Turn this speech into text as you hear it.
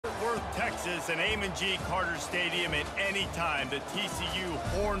This is an Amon G. Carter Stadium, and any time the TCU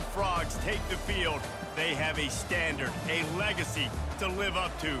Horned Frogs take the field, they have a standard, a legacy to live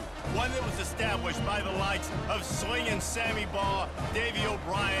up to. One that was established by the likes of Slingin' Sammy Baugh, Davey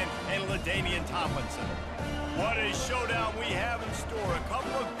O'Brien, and LaDainian Tomlinson. What a showdown we have in store. A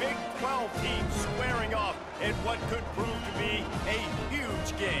couple of Big 12 teams squaring off in what could prove to be a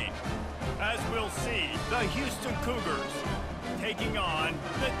huge game. As we'll see, the Houston Cougars taking on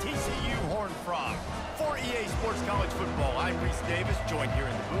the TCU Horned Frogs. For EA Sports College Football, I'm Reese Davis, joined here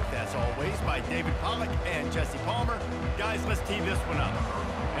in the booth, as always, by David Pollack and Jesse Palmer. Guys, let's tee this one up.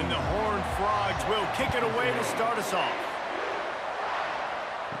 And the Horned Frogs will kick it away to start us off.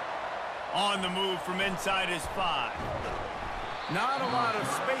 On the move from inside his 5. Not a lot of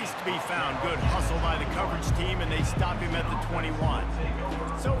space to be found. Good hustle by the coverage team, and they stop him at the 21.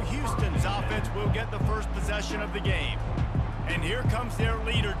 So Houston's offense will get the first possession of the game. And here comes their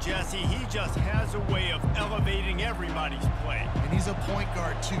leader, Jesse. He just has a way of elevating everybody's play. And he's a point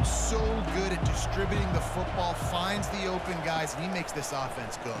guard, too. So good at distributing the football, finds the open guys, and he makes this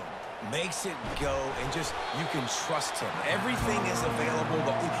offense go. Makes it go, and just, you can trust him. Everything is available.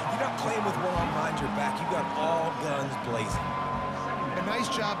 You're not playing with one arm behind your back. You got all guns blazing. A nice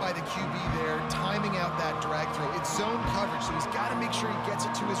job by the QB there, timing out that drag throw. It's zone coverage, so he's got to make sure he gets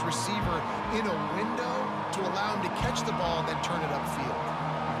it to his receiver in a window to allow him to catch the ball and then turn it upfield.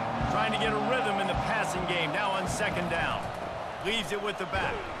 Trying to get a rhythm in the passing game, now on second down. Leaves it with the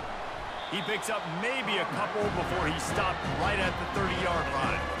back. He picks up maybe a couple before he stopped right at the 30-yard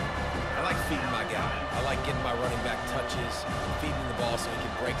line. I like feeding my guy. I like getting my running back touches, feeding the ball so he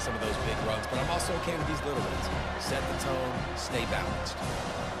can break some of those big runs. But I'm also okay with these little ones. Set the tone, stay balanced.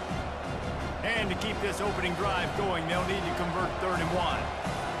 And to keep this opening drive going, they'll need to convert 3rd and 1.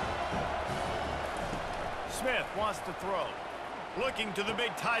 Smith wants to throw. Looking to the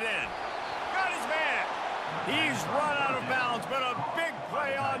big tight end. Got his man. He's run out of bounds, but a big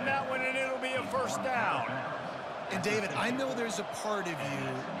play on that one, and it'll be a first down. And, David, I know there's a part of you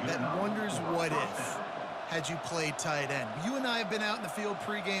that wonders what if had you played tight end. You and I have been out in the field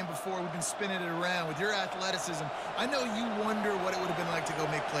pregame before. We've been spinning it around with your athleticism. I know you wonder what it would have been like to go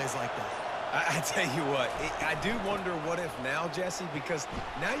make plays like that. I tell you what, I do wonder what if now, Jesse, because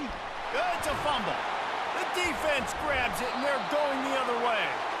now you... It's a fumble. The defense grabs it, and they're going the other way.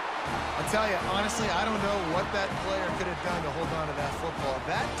 I'll tell you, honestly, I don't know what that player could have done to hold on to that football.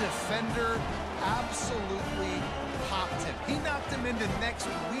 That defender absolutely popped him. He knocked him into next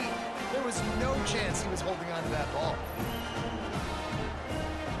week. There was no chance he was holding on to that ball.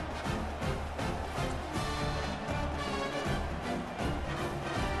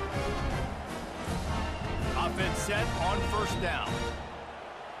 Offense set on first down.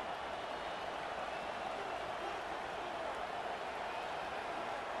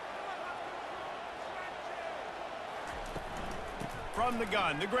 From the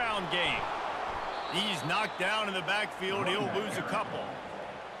gun, the ground game. He's knocked down in the backfield. He'll lose a couple.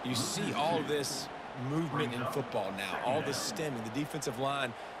 You see all this movement in football now, all this stemming. The defensive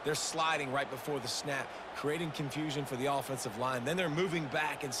line, they're sliding right before the snap, creating confusion for the offensive line. Then they're moving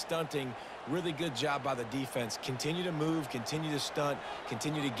back and stunting. Really good job by the defense. Continue to move, continue to stunt,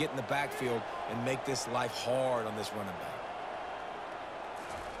 continue to get in the backfield and make this life hard on this running back.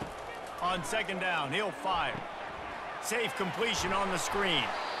 On second down, he'll fire. Safe completion on the screen.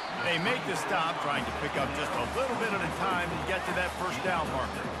 They make the stop, trying to pick up just a little bit at a time to get to that first down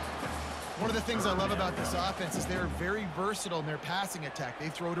marker. One of the things I love about this offense is they're very versatile in their passing attack. They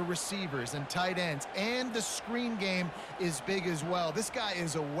throw to receivers and tight ends, and the screen game is big as well. This guy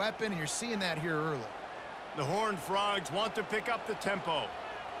is a weapon, and you're seeing that here early. The Horned Frogs want to pick up the tempo.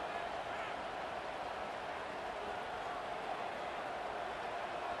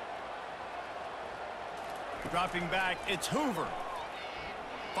 Dropping back, it's Hoover.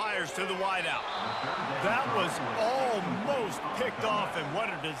 Fires to the wideout. That was almost picked off, and what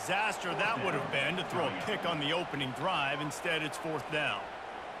a disaster that would have been to throw a pick on the opening drive. Instead, it's 4th down.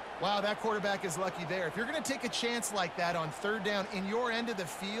 Wow, that quarterback is lucky there. If you're going to take a chance like that on 3rd down in your end of the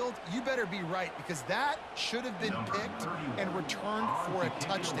field, you better be right, because that should have been picked and returned for a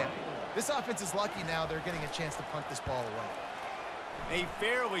touchdown. This offense is lucky now they're getting a chance to punt this ball away. A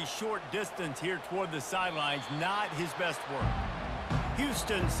fairly short distance here toward the sidelines, not his best work.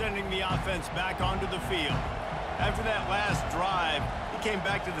 Houston sending the offense back onto the field. After that last drive, he came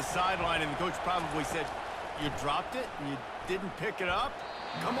back to the sideline, and the coach probably said, "You dropped it and you didn't pick it up?"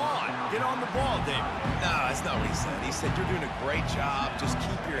 Come on, get on the ball, David. No, that's not what he said. He said, you're doing a great job. Just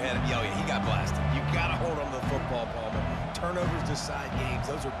keep your head up. Yeah, he got blasted. You got to hold on to the football, Palmer. Turnovers decide games.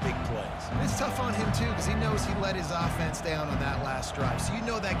 Those are big plays. It's tough on him, too, because he knows he let his offense down on that last drive. So you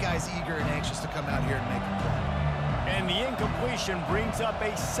know that guy's eager and anxious to come out here and make a play. And the incompletion brings up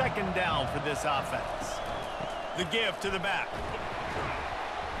a second down for this offense. The give to the back.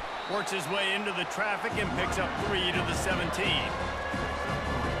 Works his way into the traffic and picks up 3 to the 17.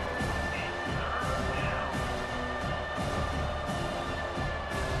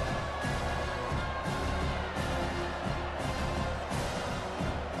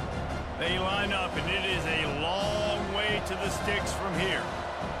 They line up, and it is a long way to the sticks from here.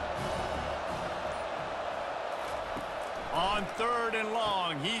 On 3rd and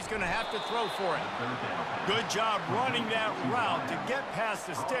long, he's going to have to throw for it. Good job running that route to get past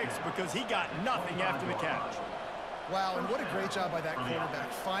the sticks because he got nothing after the catch. Wow, and what a great job by that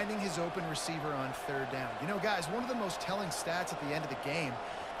quarterback, finding his open receiver on 3rd down. You know, guys, one of the most telling stats at the end of the game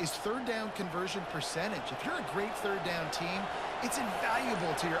is 3rd down conversion percentage. If you're a great 3rd down team, it's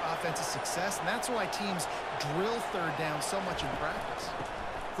invaluable to your offensive success, and that's why teams drill 3rd down so much in practice.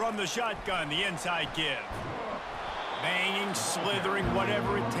 From the shotgun, the inside give. Banging, slithering,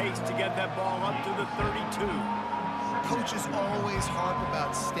 whatever it takes to get that ball up to the 32. Coaches always harp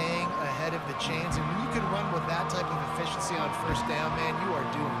about staying ahead of the chains, and when you can run with that type of efficiency on 1st down, man, you are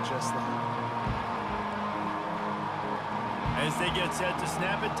doing just that. As they get set to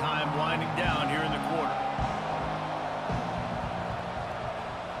snap it, time winding down here in the quarter.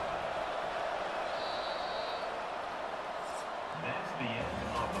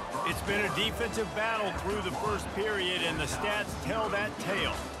 It's been a defensive battle through the first period, and the stats tell that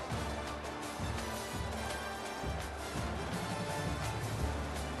tale.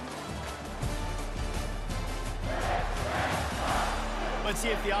 Let's see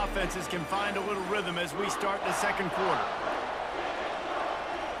if the offenses can find a little rhythm as we start the second quarter.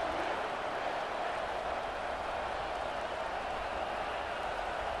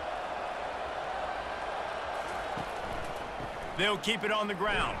 They'll keep it on the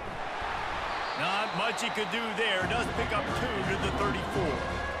ground. Not much he could do there. Does pick up 2 to the 34. You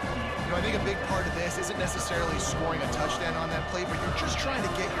know, I think a big part of this isn't necessarily scoring a touchdown on that play, but you're just trying to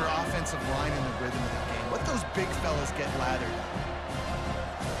get your offensive line in the rhythm of the game. Let those big fellas get lathered.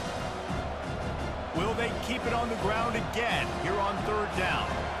 Will they keep it on the ground again here on 3rd down?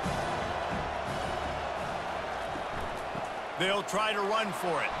 They'll try to run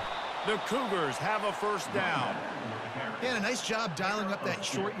for it. The Cougars have a 1st down. Yeah, and a nice job dialing up that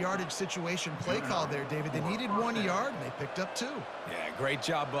short yardage situation play call there, David. They needed 1 yard, and they picked up 2. Yeah, great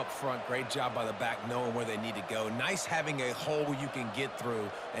job up front. Great job by the back knowing where they need to go. Nice having a hole you can get through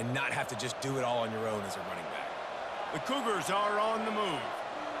and not have to just do it all on your own as a running back. The Cougars are on the move.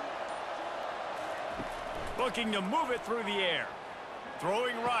 Looking to move it through the air.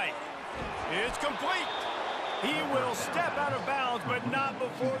 Throwing right. It's complete. He will step out of bounds, but not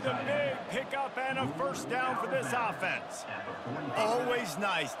before the big pickup and a 1st down for this offense. Always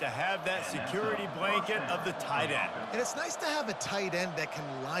nice to have that security blanket of the tight end. And it's nice to have a tight end that can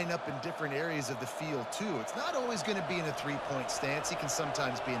line up in different areas of the field, too. It's not always going to be in a 3-point stance. He can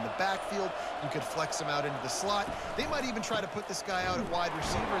sometimes be in the backfield. You could flex him out into the slot. They might even try to put this guy out at wide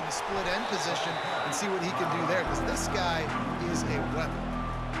receiver in the split end position and see what he can do there, because this guy is a weapon.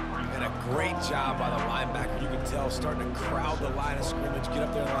 And a great job by the linebacker. You can tell starting to crowd the line of scrimmage, get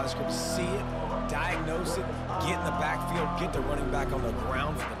up there in the line of scrimmage, see it, diagnose it, get in the backfield, get the running back on the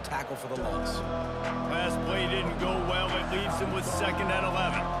ground for the tackle for the loss. Last play didn't go well. It leaves him with 2nd and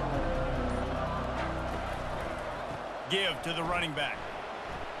 11. Give to the running back.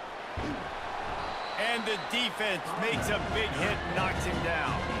 And the defense makes a big hit and knocks him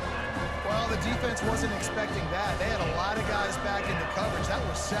down. Well, the defense wasn't expecting that. They had a lot of guys back into coverage. That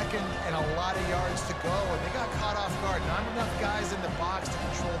was 2nd and a lot of yards to go, and they got caught off guard. Not enough guys in the box to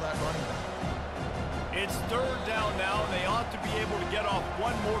control that running back. It's 3rd down now, and they ought to be able to get off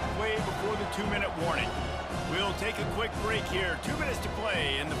one more play before the 2-minute warning. We'll take a quick break here. 2 minutes to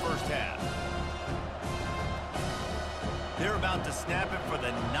play in the 1st half. They're about to snap it for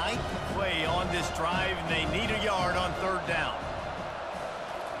the 9th play on this drive, and they need a yard on 3rd down.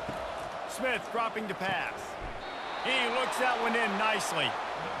 Smith dropping to pass. He looks that one in nicely.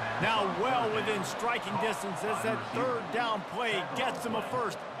 Now well within striking distance as that 3rd down play gets him a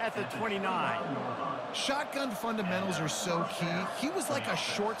 1st at the 29. Shotgun fundamentals are so key. He was like a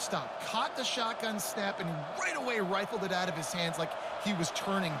shortstop. Caught the shotgun snap and right away rifled it out of his hands like he was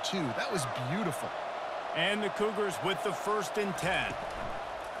turning 2. That was beautiful. And the Cougars with the 1st and 10.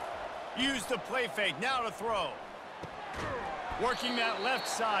 Use the play fake. Now to throw. Working that left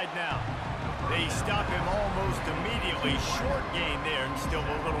side now. They stop him almost immediately. Short gain there and still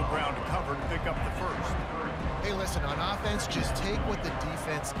a little ground to cover to pick up the first. Hey, listen, on offense, just take what the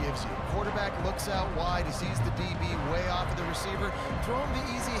defense gives you. Quarterback looks out wide. He sees the DB way off of the receiver. Throw him the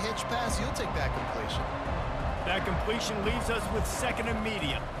easy hitch pass. You'll take that completion. That completion leaves us with second and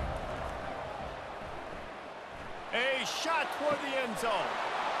medium. A shot toward the end zone.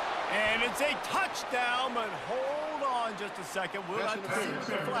 And it's a touchdown, but hold on just a second. We'll have to see what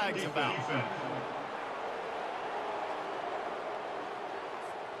the flag's about.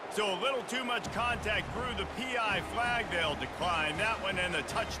 So a little too much contact through the PI flag. They'll decline that one, and the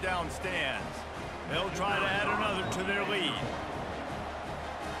touchdown stands. They'll try to add another to their lead.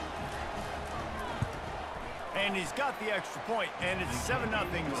 And he's got the extra point, and it's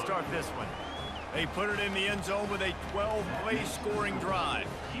 7-0 to start this one. They put it in the end zone with a 12-play scoring drive.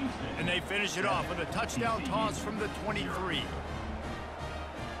 And they finish it off with a touchdown toss from the 23.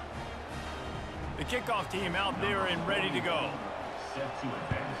 The kickoff team out there and ready to go.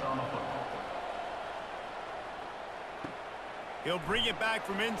 He'll bring it back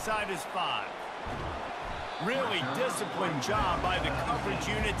from inside his 5. Really disciplined job by the coverage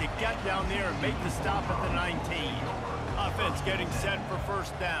unit to get down there and make the stop at the 19. Offense getting set for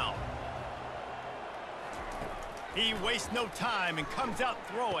first down. He wastes no time and comes out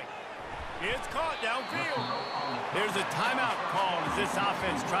throwing. It's caught downfield. There's a timeout called as this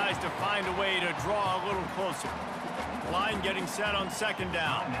offense tries to find a way to draw a little closer. Line getting set on second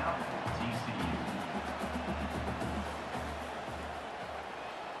down.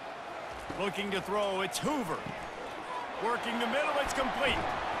 Looking to throw, it's Hoover. Working the middle, it's complete.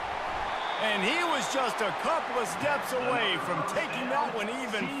 And he was just a couple of steps away from taking that one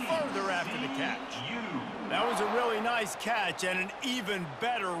even further after the catch. That was a really nice catch and an even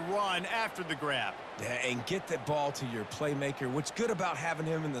better run after the grab. Yeah, and get that ball to your playmaker. What's good about having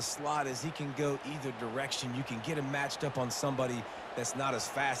him in the slot is he can go either direction. You can get him matched up on somebody that's not as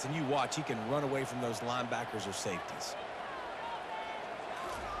fast, and you watch, he can run away from those linebackers or safeties.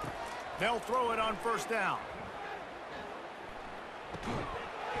 They'll throw it on first down.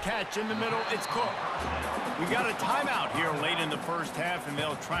 Catch in the middle, it's Cook. We got a timeout here late in the first half, and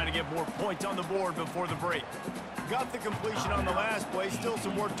they'll try to get more points on the board before the break. Got the completion on the last play, still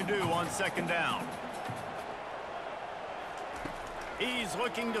some work to do on second down. He's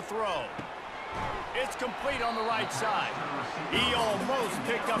looking to throw. It's complete on the right side. He almost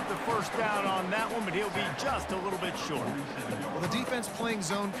picked up the first down on that one, but he'll be just a little bit short. Well, the defense playing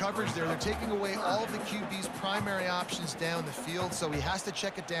zone coverage there. They're taking away all of the QB's primary options down the field, so he has to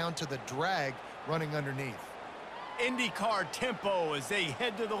check it down to the drag running underneath. IndyCar tempo as they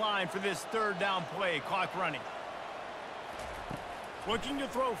head to the line for this third down play. Clock running. Looking to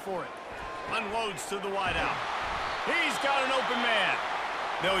throw for it. Unloads to the wideout. He's got an open man.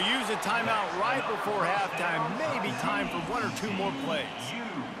 They'll use a timeout right before halftime. Maybe time for one or two more plays.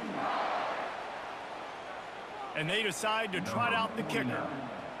 And they decide to trot out the kicker.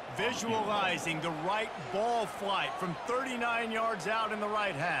 Visualizing the right ball flight from 39 yards out in the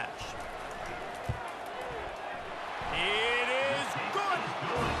right hash. It is good.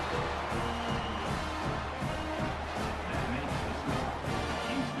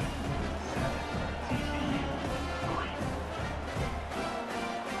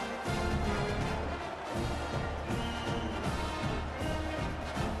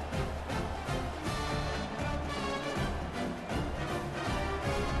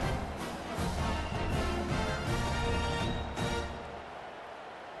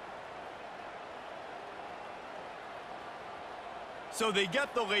 So they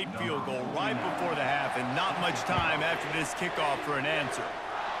get the late field goal right before the half, and not much time after this kickoff for an answer.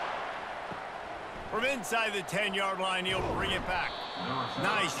 From inside the 10-yard line, he'll bring it back.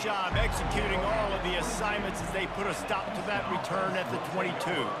 Nice job executing all of the assignments as they put a stop to that return at the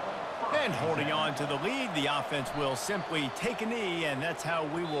 22. And holding on to the lead, the offense will simply take a knee, and that's how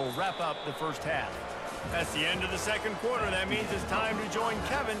we will wrap up the first half. That's the end of the second quarter. That means it's time to join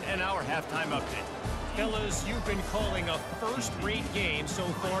Kevin and our halftime update. Fellas, you've been calling a first-rate game so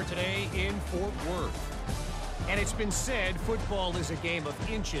far today in Fort Worth. And it's been said football is a game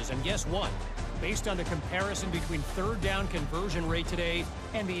of inches. And guess what? Based on the comparison between third down conversion rate today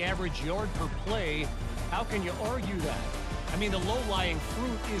and the average yard per play, how can you argue that? I mean, the low-lying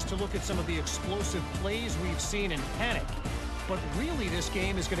fruit is to look at some of the explosive plays we've seen and panic. But really, this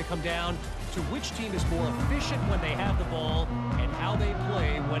game is going to come down to which team is more efficient when they have the ball and how they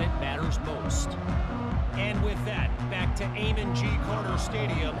play when it matters most. And with that, back to Amon G. Carter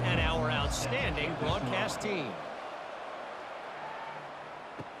Stadium and our outstanding broadcast team.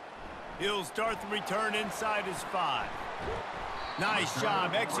 He'll start the return inside his 5. Nice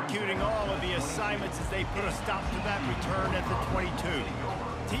job executing all of the assignments as they put a stop to that return at the 22.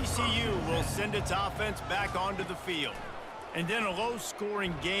 TCU will send its offense back onto the field. And in a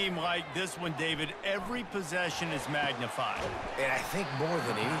low-scoring game like this one, David, every possession is magnified. And I think more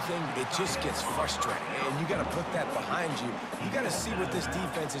than anything, it just gets frustrating. And you got to put that behind you. You got to see what this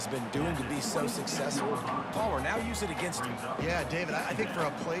defense has been doing to be so successful. Palmer, now use it against him. Yeah, David, I think for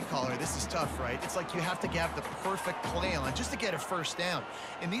a play caller, this is tough, right? It's like you have to have the perfect play on just to get a first down.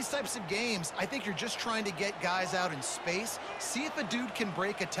 In these types of games, I think you're just trying to get guys out in space, see if a dude can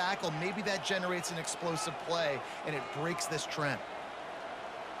break a tackle. Maybe that generates an explosive play, and it breaks this trend.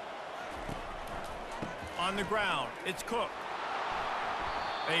 On the ground, it's Cook.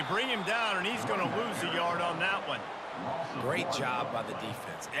 They bring him down, and he's going to lose a yard on that one. Great job by the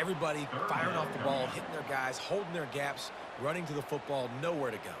defense. Everybody firing off the ball, hitting their guys, holding their gaps, running to the football,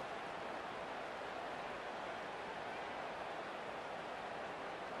 nowhere to go.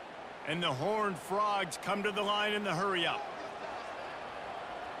 And the Horned Frogs come to the line in the hurry-up.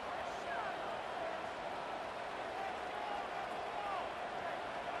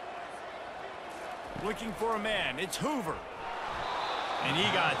 Looking for a man. It's Hoover. And he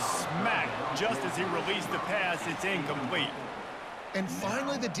got smacked just as he released the pass. It's incomplete. And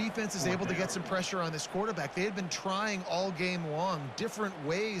finally, the defense is able to get some pressure on this quarterback. They had been trying all game long different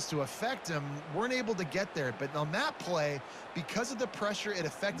ways to affect him. Weren't able to get there. But on that play, because of the pressure, it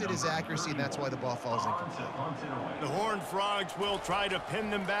affected his accuracy, and that's why the ball falls incomplete. The Horned Frogs will try to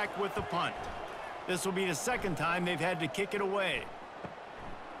pin them back with the punt. This will be the second time they've had to kick it away.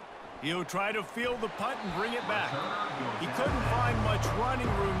 He'll try to field the punt and bring it back. He couldn't find much running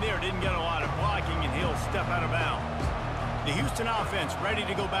room there. Didn't get a lot of blocking, and he'll step out of bounds. The Houston offense ready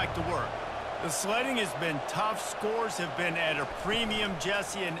to go back to work. The sledding has been tough. Scores have been at a premium,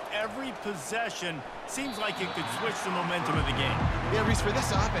 Jesse, and every possession seems like it could switch the momentum of the game. Yeah, Reese, for this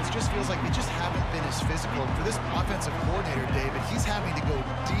offense, just feels like they just haven't been as physical. For this offensive coordinator, David, he's having to go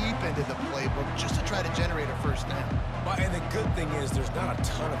deep into the playbook just to try to generate a first down. And the good thing is there's not a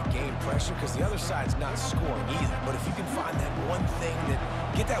ton of game pressure because the other side's not scoring either. But if you can find that one thing,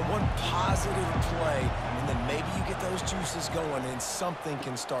 get that one positive play, and then maybe you get those juices going and something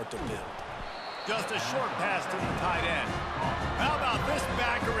can start to build. Just a short pass to the tight end. How about this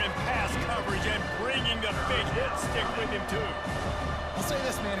backer in pass coverage and bringing the big hit stick with him, too? I'll say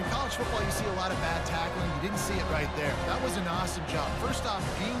this, man. In college football, you see a lot of bad tackling. You didn't see it right there. That was an awesome job. First off,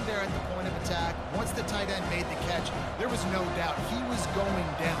 being there at the point of attack, once the tight end made the catch, there was no doubt he was going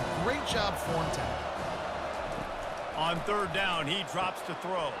down. Great job form tackle. On third down, he drops to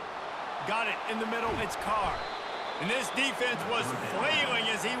throw. Got it in the middle. It's Carr. And this defense was flailing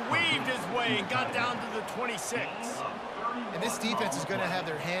as he weaved his way and got down to the 26. And this defense is going to have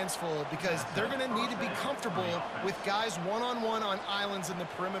their hands full because they're going to need to be comfortable with guys one-on-one on islands in the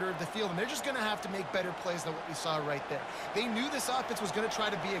perimeter of the field. And they're just going to have to make better plays than what we saw right there. They knew this offense was going to try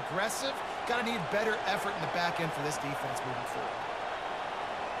to be aggressive. Got to need better effort in the back end for this defense moving forward.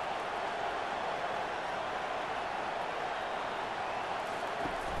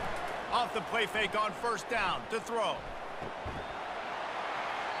 Off the play fake on first down to throw.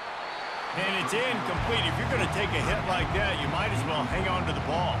 And it's incomplete. If you're going to take a hit like that, you might as well hang on to the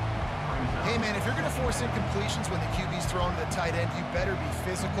ball. Hey, man, if you're going to force incompletions when the QB's throwing to the tight end, you better be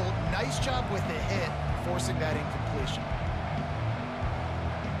physical. Nice job with the hit, forcing that incompletion.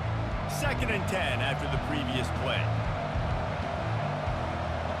 2nd and 10 after the previous play.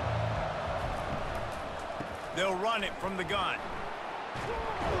 They'll run it from the gun.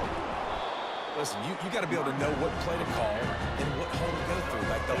 Listen, you got to be able to know what play to call and what hole to go through.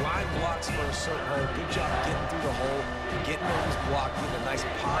 Like the line blocks for a certain hole. Good job getting through the hole, getting what was blocked, getting a nice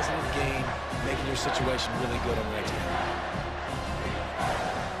positive gain, making your situation really good on the next game.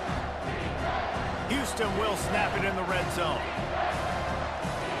 Houston will snap it in the red zone.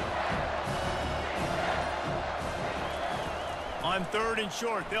 On 3rd and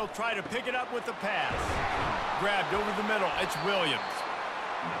short, they'll try to pick it up with the pass. Grabbed over the middle. It's Williams.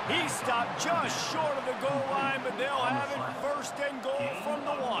 He stopped just short of the goal line, but they'll have it 1st and goal from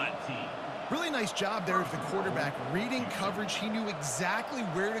the 1. Really nice job there of the quarterback. Reading coverage, he knew exactly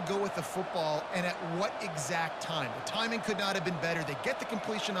where to go with the football and at what exact time. The timing could not have been better. They get the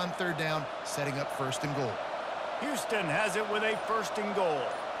completion on 3rd down, setting up 1st and goal. Houston has it with a 1st and goal.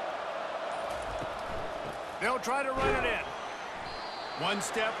 They'll try to run it in.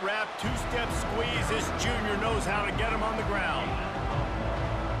 1-step wrap, 2-step squeeze. This junior knows how to get him on the ground.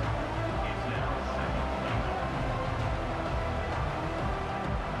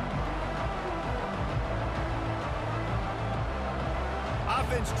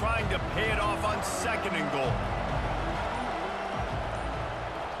 Offense trying to pay it off on 2nd and goal.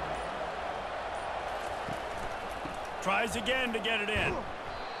 Tries again to get it in.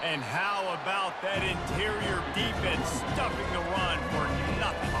 And how about that interior defense stuffing the run for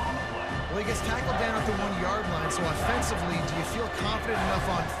nothing? Well, he gets tackled down at the 1-yard line, so offensively, do you feel confident enough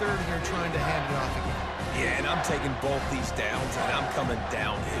on third here trying to hand it off again? Yeah, and I'm taking both these downs, and I'm coming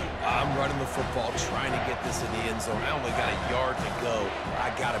downhill. I'm running the football, trying to get this in the end zone. I only got a yard to go. I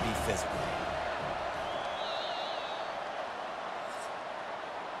got to be physical.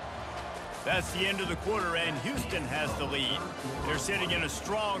 That's the end of the quarter, and Houston has the lead. They're sitting in a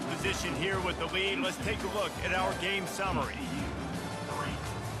strong position here with the lead. Let's take a look at our game summary.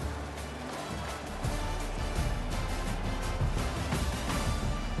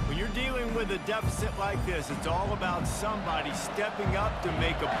 When you're dealing with a deficit like this, it's all about somebody stepping up to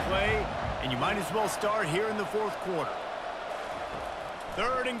make a play, and you might as well start here in the fourth quarter.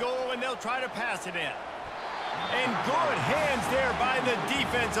 3rd and goal, and they'll try to pass it in. And good hands there by the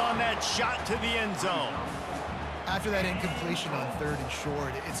defense on that shot to the end zone. After that incompletion on 3rd and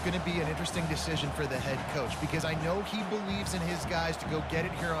short, it's going to be an interesting decision for the head coach because I know he believes in his guys to go get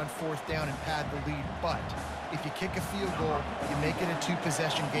it here on 4th down and pad the lead. But if you kick a field goal, you make it a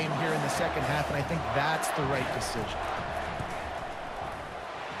 2-possession game here in the second half, and I think that's the right decision.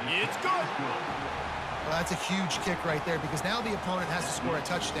 It's good. Well, that's a huge kick right there because now the opponent has to score a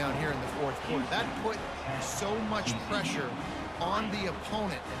touchdown here in the 4th quarter. That put so much pressure on the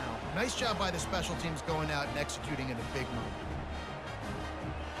opponent now. Nice job by the special teams going out and executing in a big moment.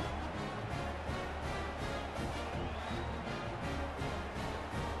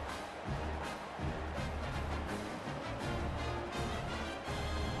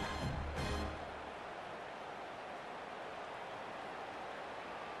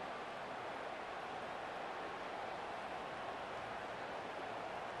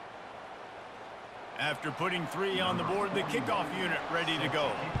 After putting 3 on the board, the kickoff unit ready to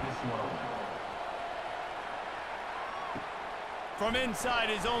go. From inside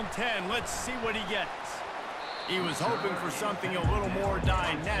his own 10, let's see what he gets. He was hoping for something a little more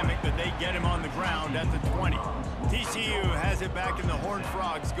dynamic, but they get him on the ground at the 20. TCU has it back, and the Horned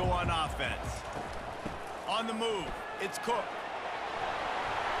Frogs go on offense. On the move, it's Cook.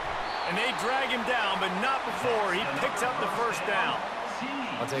 And they drag him down, but not before he picks up the 1st down.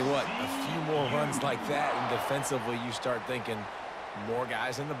 I'll tell you what, a few more runs like that, and defensively you start thinking more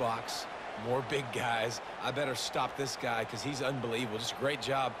guys in the box, more big guys. I better stop this guy because he's unbelievable. Just a great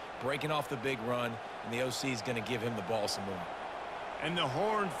job breaking off the big run, and the OC is going to give him the ball some more. And the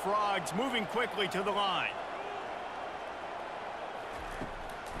Horned Frogs moving quickly to the line.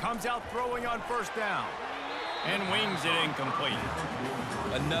 Comes out throwing on 1st down. And wings it incomplete.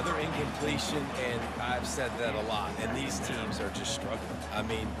 Another incompletion, and I've said that a lot, and these teams are just struggling. I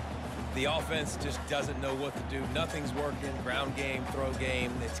mean, the offense just doesn't know what to do. Nothing's working. Ground game, throw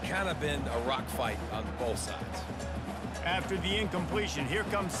game. It's kind of been a rock fight on both sides. After the incompletion, here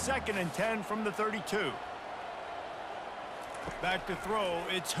comes 2nd and 10 from the 32. Back to throw,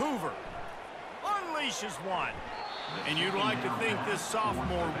 it's Hoover. Unleashes one. And you'd like to think this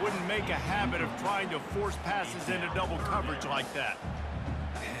sophomore wouldn't make a habit of trying to force passes into double coverage like that.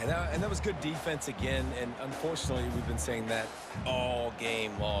 And that was good defense again, and unfortunately we've been saying that all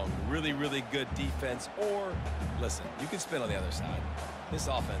game long. Really, really good defense, or, listen, you can spin on the other side. This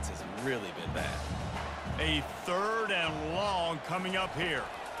offense has really been bad. A 3rd and long coming up here.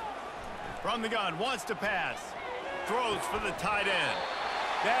 From the gun, wants to pass. Throws for the tight end.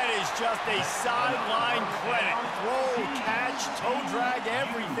 That is just a sideline clinic. Throw, catch, toe drag,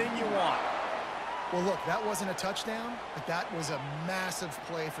 everything you want. Well, look, that wasn't a touchdown, but that was a massive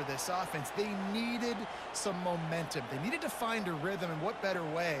play for this offense. They needed some momentum. They needed to find a rhythm, and what better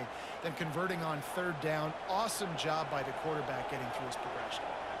way than converting on 3rd down. Awesome job by the quarterback getting through his progression.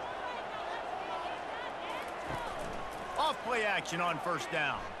 Off play action on 1st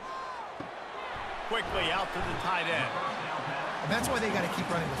down. Quickly out to the tight end. And that's why they got to keep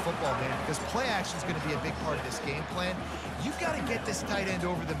running the football, man, because play action is going to be a big part of this game plan. You've got to get this tight end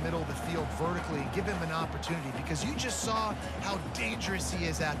over the middle of the field vertically and give him an opportunity because you just saw how dangerous he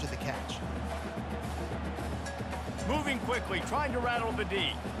is after the catch. Moving quickly, trying to rattle the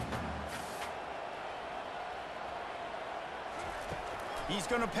D. He's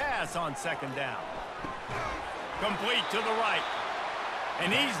going to pass on 2nd down. Complete to the right.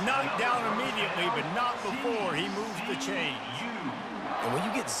 And he's knocked down immediately, but not before he moves the chains. And when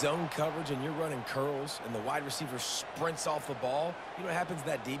you get zone coverage and you're running curls and the wide receiver sprints off the ball, you know what happens?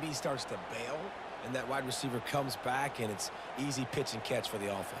 That DB starts to bail, and that wide receiver comes back, and it's easy pitch and catch for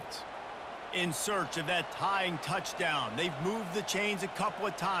the offense. In search of that tying touchdown. They've moved the chains a couple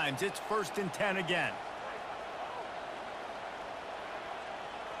of times. It's 1st and 10 again.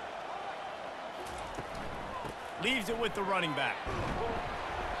 Leaves it with the running back.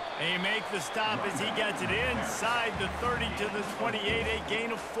 They make the stop as he gets it inside the 30 to the 28, a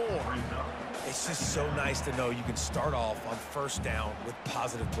gain of 4. It's just so nice to know you can start off on first down with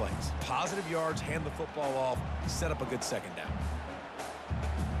positive plays. Positive yards, hand the football off, set up a good second down.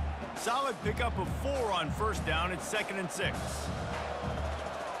 Solid pickup of 4 on first down. It's 2nd and 6.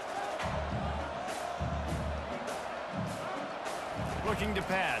 Looking to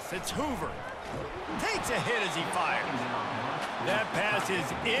pass. It's Hoover. Takes a hit as he fires. That pass is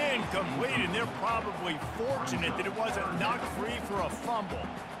incomplete, and they're probably fortunate that it wasn't knocked free for a fumble.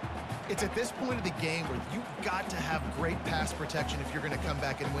 It's at this point of the game where you've got to have great pass protection if you're going to come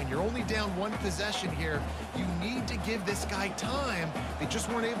back and win. You're only down 1 possession here. You need to give this guy time. They just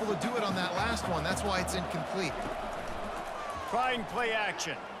weren't able to do it on that last one. That's why it's incomplete. Trying play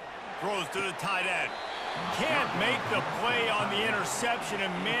action. Throws to the tight end. Can't make the play on the interception,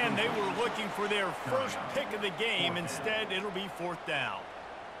 and man, they were looking for their first pick of the game. Instead, it'll be 4th down.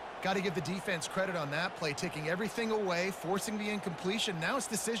 Got to give the defense credit on that play, taking everything away, forcing the incompletion. Now it's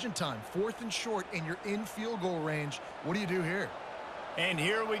decision time. 4th and short, and you're in field goal range. What do you do here? And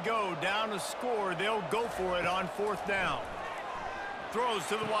here we go, down a score. They'll go for it on 4th down. Throws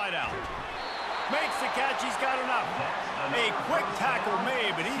to the wideout. Makes the catch. He's got enough. A quick tackle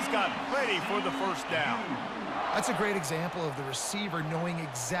made, but he's got plenty for the first down. That's a great example of the receiver knowing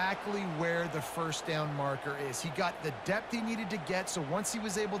exactly where the first down marker is. He got the depth he needed to get, so once he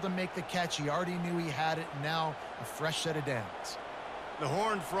was able to make the catch, he already knew he had it. Now a fresh set of downs. The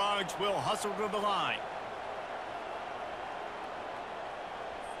Horned Frogs will hustle to the line.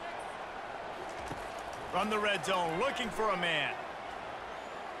 From the red zone, looking for a man.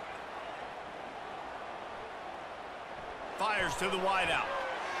 Fires to the wideout.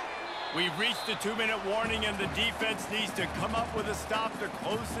 We've reached the 2-minute warning, and the defense needs to come up with a stop to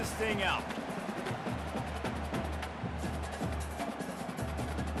close this thing out.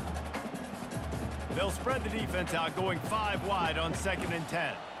 They'll spread the defense out, going 5 wide on 2nd and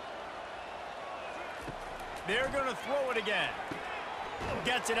 10. They're going to throw it again.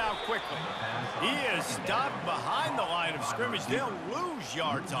 Gets it out quickly. He is stopped behind the line of scrimmage. They'll lose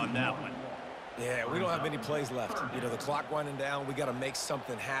yards on that one. Yeah, we don't have many plays left. You know, the clock winding down. We got to make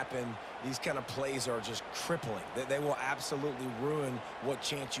something happen. These kind of plays are just crippling. They will absolutely ruin what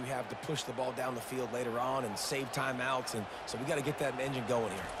chance you have to push the ball down the field later on and save timeouts. And so we got to get that engine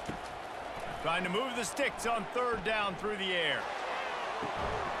going here. Trying to move the sticks on 3rd down through the air.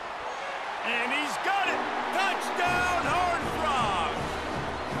 And he's got it. Touchdown, Horned Frogs.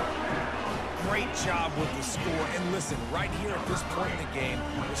 Great job with the score. And listen, right here at this point in the game,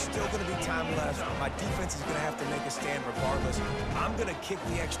 there's still going to be time left. My defense is going to have to make a stand regardless. I'm going to kick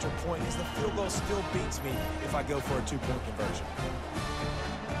the extra point as the field goal still beats me if I go for a 2-point conversion.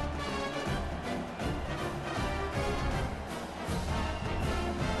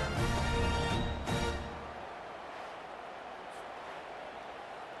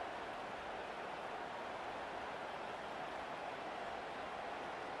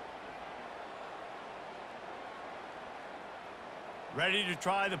 Ready to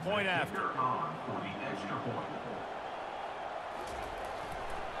try the point after.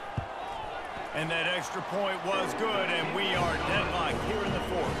 And that extra point was good, and we are deadlocked here in the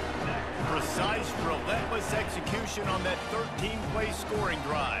 4th. Precise, relentless execution on that 13-play scoring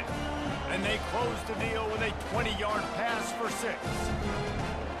drive. And they close the deal with a 20-yard pass for 6.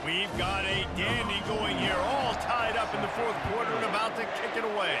 We've got a dandy going here, all tied up in the 4th quarter and about to kick it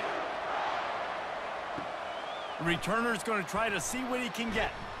away. The returner's going to try to see what he can get.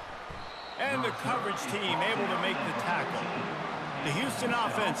 And the coverage team able to make the tackle. The Houston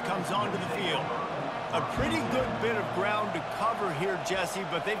offense comes onto the field. A pretty good bit of ground to cover here, Jesse,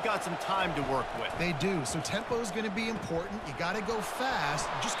 but they've got some time to work with. They do, so tempo is going to be important. You got to go fast.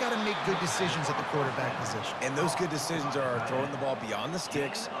 You just got to make good decisions at the quarterback position. And those good decisions are throwing the ball beyond the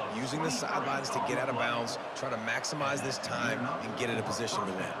sticks, using the sidelines to get out of bounds, trying to maximize this time and get in a position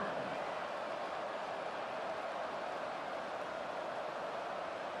to win.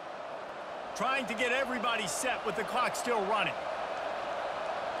 Trying to get everybody set with the clock still running.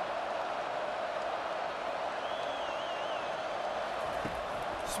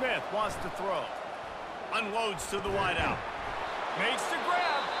 Smith wants to throw. Unloads to the wideout. Makes the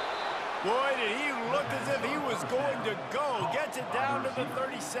grab. Boy, did he look as if he was going to go. Gets it down to the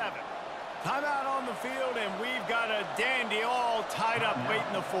 37. Timeout on the field, and we've got a dandy all tied up late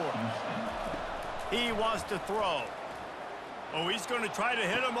in the 4th. He wants to throw. Oh, he's going to try to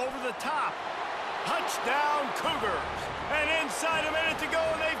hit him over the top. Touchdown, Cougars. And inside a minute to go,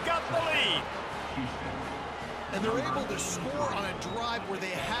 and they've got the lead. And they're able to score on a drive where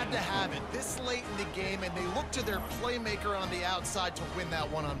they had to have it this late in the game, and they look to their playmaker on the outside to win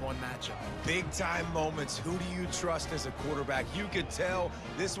that one-on-one matchup. Big-time moments. Who do you trust as a quarterback? You could tell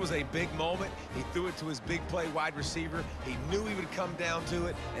this was a big moment. He threw it to his big play wide receiver. He knew he would come down to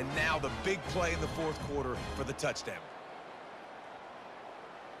it, and now the big play in the fourth quarter for the touchdown.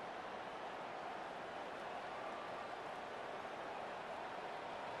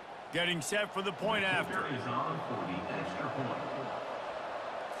 Getting set for the point after. Is on for the extra point.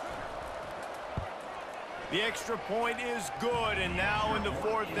 The extra point is good, and now in the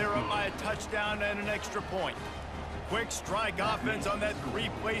fourth, they're up by a touchdown and an extra point. Quick strike offense on that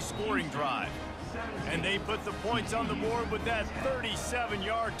three-play scoring drive. And they put the points on the board with that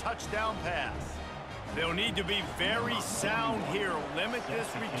 37-yard touchdown pass. They'll need to be very sound here, limit this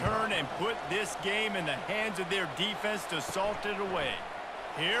return, and put this game in the hands of their defense to salt it away.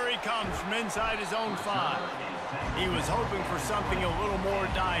 Here he comes from inside his own 5. He was hoping for something a little more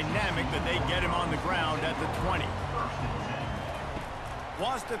dynamic, but they get him on the ground at the 20.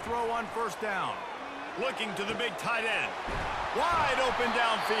 Wants to throw on first down. Looking to the big tight end. Wide open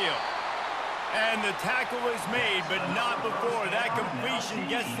downfield. And the tackle is made, but not before that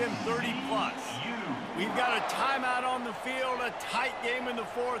completion gets them 30+. We've got a timeout on the field, a tight game in the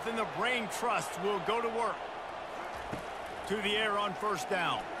fourth, and the brain trust will go to work. To the air on first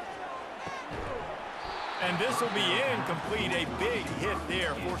down. And this will be incomplete. A big hit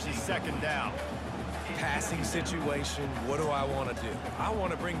there forces second down. Passing situation, what do I want to do? I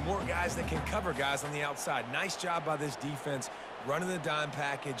want to bring more guys that can cover guys on the outside. Nice job by this defense, running the dime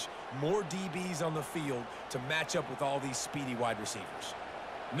package, more DBs on the field to match up with all these speedy wide receivers.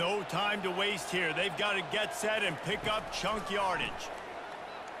 No time to waste here. They've got to get set and pick up chunk yardage.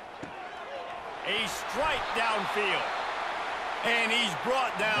 A strike downfield. And he's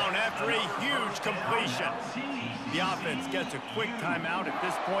brought down after a huge completion. The offense gets a quick timeout at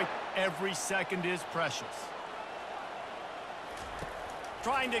this point. Every second is precious.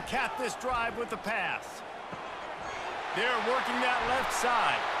 Trying to cap this drive with the pass. They're working that left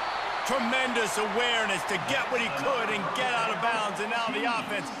side. Tremendous awareness to get what he could and get out of bounds. And now the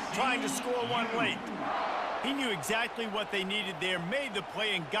offense trying to score one late. He knew exactly what they needed there, made the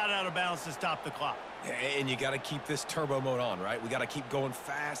play, and got out of bounds to stop the clock. And you got to keep this turbo mode on, right? We got to keep going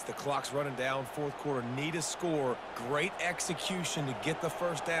fast. The clock's running down. Fourth quarter, need a score. Great execution to get the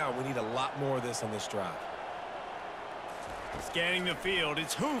first down. We need a lot more of this on this drive. Scanning the field,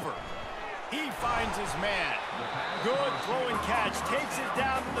 it's Hoover. He finds his man. Good throwing catch, takes it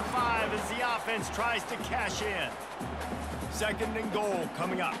down to the 5 as the offense tries to cash in. Second and goal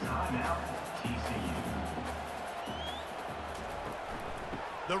coming up. TCU.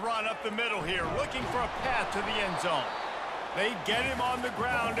 The run up the middle here, looking for a path to the end zone. They get him on the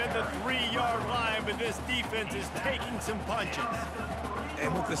ground at the 3-yard line, but this defense is taking some punches.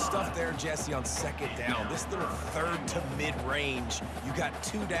 And with the stuff there, Jesse, on second down, this little third to mid-range, you got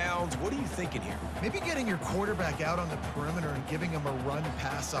 2 downs. What are you thinking here? Maybe getting your quarterback out on the perimeter and giving him a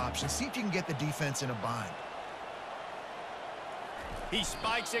run-pass option. See if you can get the defense in a bind. He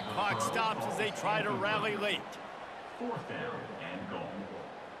spikes it, clock stops as they try to rally late. Fourth down and goal.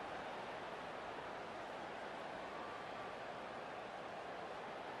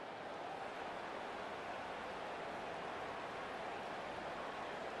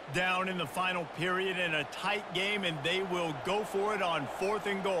 Down in the final period in a tight game, and they will go for it on 4th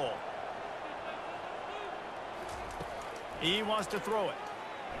and goal. He wants to throw it.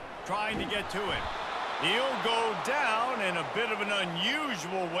 Trying to get to it. He'll go down in a bit of an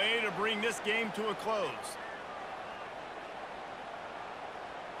unusual way to bring this game to a close.